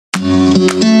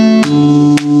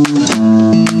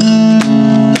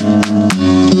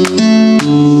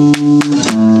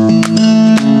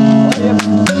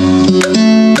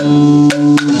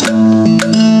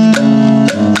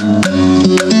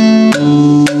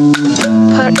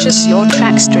Purchase your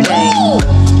tracks today.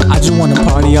 I just wanna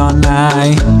party all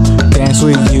night, dance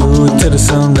with you till the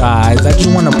sunrise. I just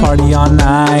wanna party all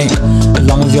night, as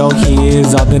long as you're here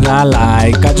is all that I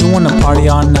like. I just wanna party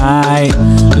all night,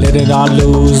 let it all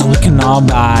loose, we can all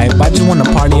vibe. I just wanna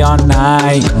party all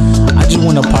night, I just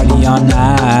wanna party all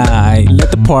night.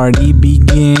 Let the party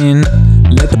begin,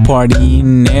 let the party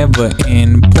never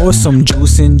end. Pour some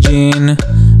juice and gin,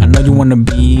 I know you wanna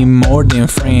be more than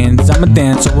friends. I'ma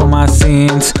dance over my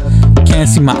sins, can't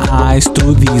see my eyes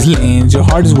through these lenses. Your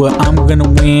heart is what I'm gonna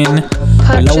win.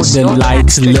 Lower the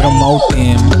lights a little more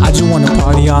dim. I just wanna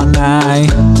party all night,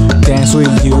 dance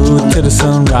with you till the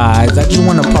sunrise. I just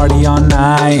wanna party all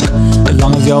night, as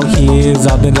long as you're here is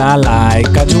all that I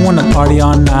like. I just wanna party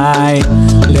all night,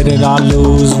 let it all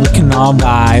loose, we can all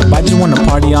vibe. I just wanna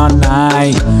party all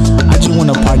night, I just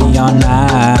wanna party all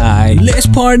night. Let's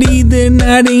party, the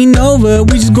night ain't over.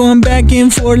 We just going back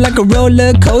and forth like a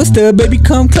roller coaster. Baby,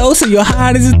 come closer, you're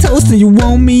hot as a toaster. You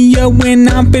want me up when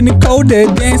I'm feeling colder.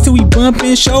 Dance till we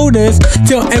bumping shoulders,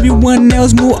 tell everyone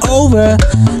else move over.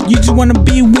 You just wanna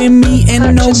be with me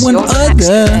and Purchase no one your tracks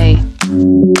other. today.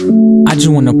 I just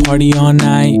wanna party all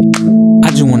night, I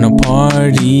just wanna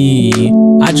party,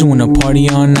 I just wanna party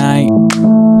all night,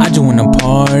 I just wanna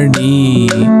party,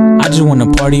 I just wanna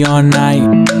party all night,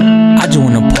 I just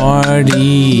wanna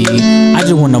party, I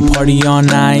just wanna party all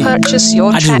night. Purchase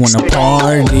your I just tracks wanna today.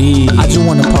 party, I just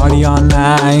wanna party all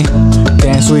night,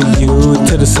 dance with you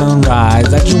till the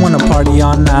sunrise. I just wanna party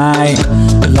all night,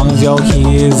 as long as you're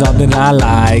here is all that I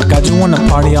like. I just wanna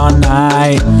party all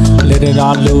night, let it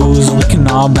all loose, we can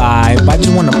all vibe. I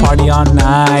just wanna party all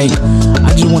night,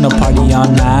 I just wanna party all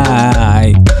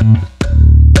night.